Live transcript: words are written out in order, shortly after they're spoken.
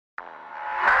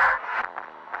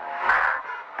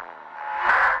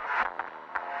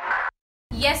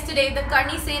Yesterday, the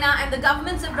Karni Sena and the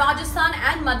governments of Rajasthan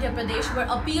and Madhya Pradesh were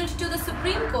appealed to the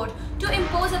Supreme Court to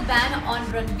impose a ban on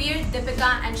Ranveer,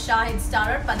 Deepika and Shahid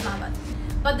starer PADMAAVAT.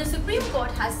 But the Supreme Court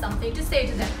has something to say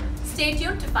to them. Stay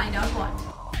tuned to find out what.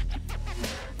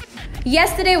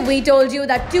 Yesterday, we told you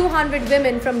that 200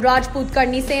 women from Rajput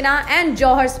Karni Sena and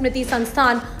Johar Smriti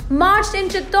Sansthan marched in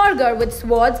Chittorgarh with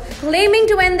swords, claiming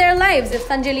to end their lives if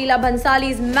Sanjay Leela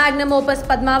Bhansali's magnum opus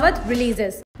PADMAAVAT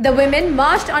releases. The women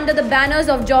marched under the banners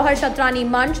of Johar Shatrani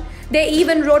Manch. They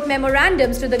even wrote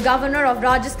memorandums to the Governor of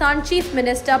Rajasthan, Chief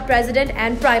Minister, President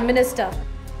and Prime Minister.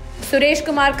 Suresh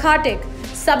Kumar Khatik,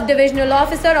 Sub-Divisional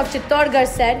Officer of Chittorgarh,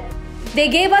 said, "They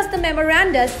gave us the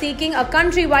memoranda seeking a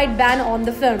countrywide ban on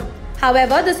the film.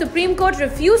 However, the Supreme Court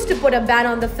refused to put a ban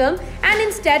on the film and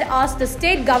instead asked the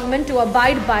state government to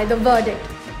abide by the verdict."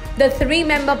 The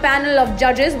three-member panel of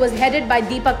judges was headed by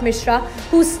Deepak Mishra,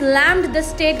 who slammed the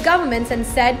state governments and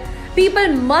said,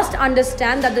 "People must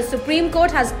understand that the Supreme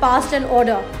Court has passed an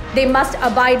order. They must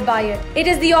abide by it.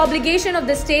 It is the obligation of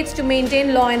the states to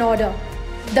maintain law and order."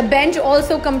 The bench,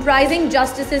 also comprising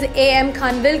Justices A.M.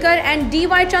 Khanvilkar and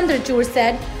D.Y. Chandrachud,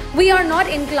 said, "We are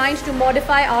not inclined to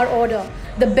modify our order."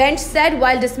 The bench said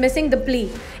while dismissing the plea.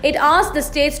 It asked the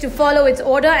states to follow its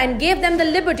order and gave them the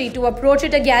liberty to approach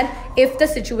it again if the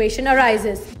situation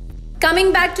arises.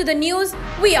 Coming back to the news,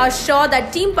 we are sure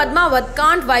that Team PADMAAVAT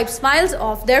can't wipe smiles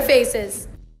off their faces.